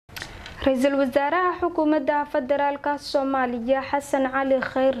Ra'iisul Wasaaraha Xukuumadda Federaalka Soomaaliya Xasan Cali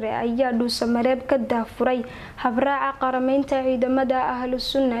Khayre ayaa dhuusamareeb ka daafuray habraaca qaramaynta ciidamada ahlu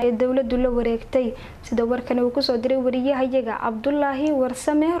sunna ee dawladdu la wareegtay sida warkan uu ku soo diray wariyahayaga Cabdullaahi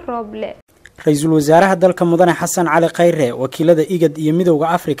Warsame Rooble. Ra'iisul Wasaaraha dalka mudane Xasan Cali Khayre wakiilada IGAD iyo Midowga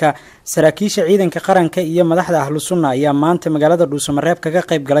Afrika saraakiisha ciidanka qaranka iyo madaxda ahlu sunna ayaa maanta magaalada dhuusamareeb kaga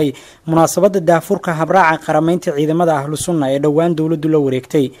qayb galay munaasabada daafurka habraaca qaramaynta ciidamada ahlu sunna ee dhawaan dawladdu la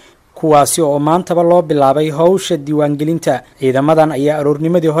wareegtay kuwaasi oo maantaba loo bilaabay hawsha diiwaangelinta ciidamadan ayaa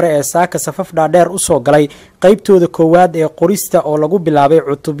aroornimadii hore ee saaka safaf dhaadheer u soo galay qaybtooda koowaad ee qorista oo lagu bilaabay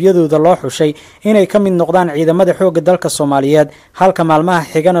cutubyadooda loo xushay inay ka mid noqdaan ciidamada xoogga dalka Soomaaliyeed halka maalmaha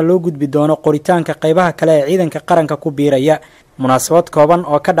xigana loo gudbi doono qoritaanka qaybaha kale ee ciidanka qaranka ku biiraya munaasabad kooban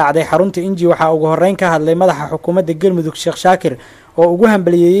oo ka dhacday xarunta Inji waxa ugu horeyn ka hadlay madaxa xukuumadda Galmudug Sheekh Shaakir oo ugu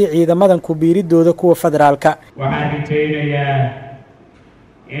hambalyeeyay ciidamadan ku biiridooda kuwa federaalka waxaan rajaynayaa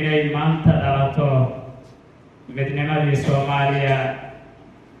inay maanta dhalato midnimadii Soomaaliya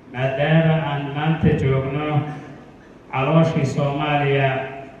maadaama aan maanta joogno calooshii Soomaaliya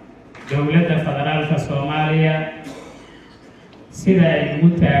dawladda federaalka Soomaaliya sida ay ugu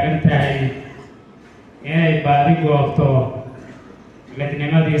taagan tahay inay baari goobto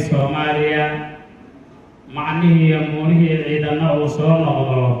midnimadii Soomaaliya macnihii iyo muunihii ciidana uu soo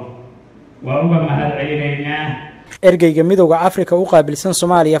noqdo waa uga mahadcelinaynaa ergeyga Midowga Afrika u qaabilsan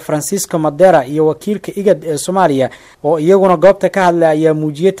Soomaaliya Francisco Madera iyo wakiilka IGAD ee Soomaaliya oo iyaguna goobta ka hadlay ayaa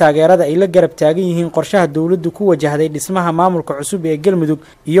muujiyay taageerada ay la garab taagan yihiin qorshaha dawladdu ku wajahday dhismaha maamulka cusub ee Galmudug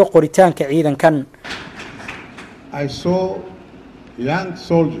iyo qoritaanka ciidankan. I saw young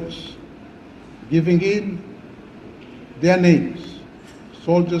soldiers giving in their names,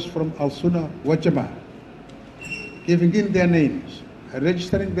 soldiers from Al-Sunna Wajama, giving in their names,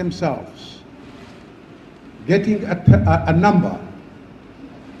 registering themselves, getting a number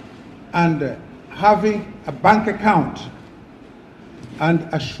and having a bank account and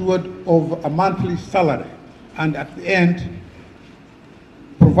assured of a monthly salary, and at the end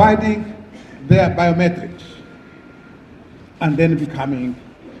providing their biometrics and then becoming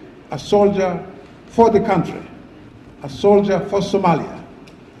a soldier for the country, a soldier for Somalia,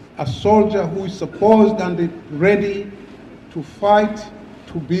 a soldier who is supposed and ready to fight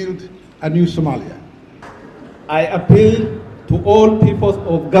to build a new Somalia. I appeal to all peoples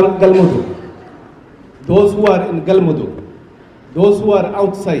of Galmudug, those who are in Galmudug, those who are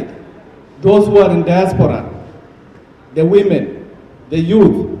outside, those who are in diaspora, the women, the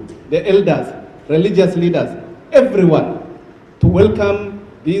youth, the elders, religious leaders, everyone, to welcome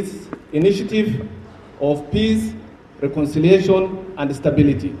this initiative of peace, reconciliation and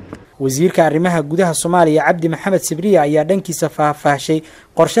stability. wasiirka arrimaha gudaha Soomaaliya Cabdi Maxamed Sibriya ayaa dhankiisa faahfaahshay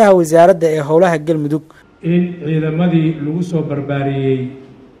qorshaha wasaaradda ee howlaha Galmudug in ciidamadii lagu soo barbaariyay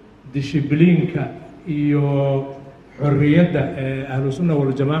dishibliinka iyo xorriyadda ee ahlu sunna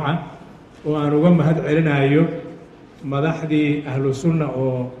wal jamaa oo aan uga mahad celinayo madaxdii ahlu sunna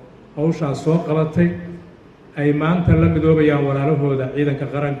oo hawshaas soo qabatay ay maanta la midoobayaan walaalahooda ciidanka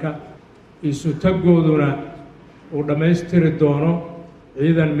qaranka isu tagooduna uu dhameystiri doono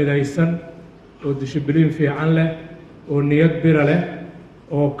ciidan midaysan oo dishibliin fiican leh oo niyad bir leh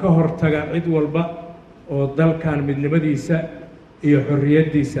oo ka hortaga cid walba oo dalkan midnimadiisa iyo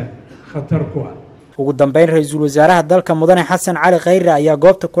xorriyadiisa khatar ku ah ugu dambeyn ra'iisul wasaaraha dalka mudane Xasan Cali Khayre ayaa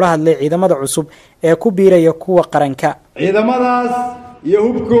goobta kula hadlay ciidamada cusub ee ku biiraya kuwa qaranka ciidamadaas iyo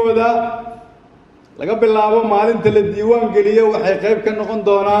hubkooda laga bilaabo maalinta la diiwaan geliyo waxay qayb ka noqon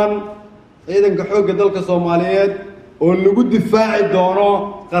doonaan ciidanka xoogga dalka Soomaaliyeed oo lagu difaaci doono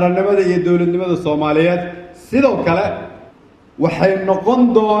qarannimada iyo dawladnimada Soomaaliyeed sidoo kale waxay noqon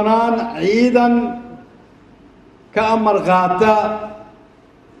doonaan ciidan ka amar qaata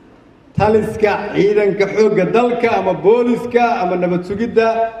taliska ciidanka xoogga dalka ama booliska ama nabad sugidda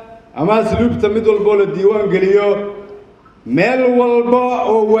ama asluubta mid walba la diiwaan geliyo meel walba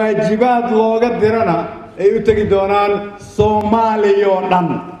oo waajibaad looga dirana ay u tagi doonaan Soomaaliya oo dhan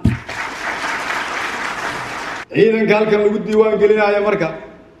ciidanka halkan lagu diiwaan gelinayo marka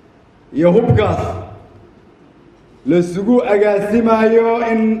iyo hubkaas la sugu agaasimayo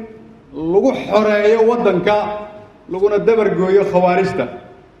in lagu xoreeyo wadanka laguna dabar gooyo khawaarijta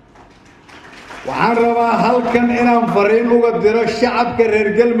waxaan rabaa halkan inaan fariin uga diro shacabka reer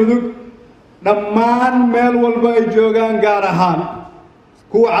Galmudug dhammaan meel walba ay joogaan gaar ahaan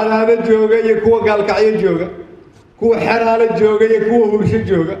kuwa cadaada jooga iyo kuwa gaalkacyo jooga kuwa xeraale jooga iyo kuwa hursho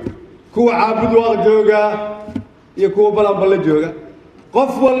jooga kuwa caabud waaq jooga iyo kuwa balanbala jooga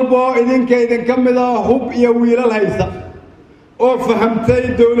qof walba idin ka mid ah hub iyo wiilal haysa oo fahamtay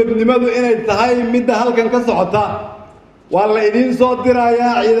dawladnimadu inay tahay mid halkan ka socota waa la idin soo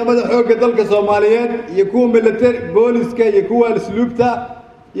dirayaa ciidamada xoogga dalka Soomaaliyeed iyo kuwa military booliska iyo kuwa asluubta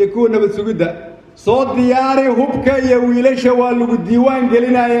iyo kuwa nabad sugidda soo diyaari hubka iyo wiilasha waa lagu diiwaan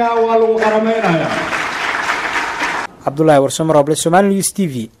gelinayaa waa lagu qarameynayaa Abdullahi Warsamo Roble, SomNews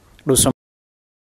TV.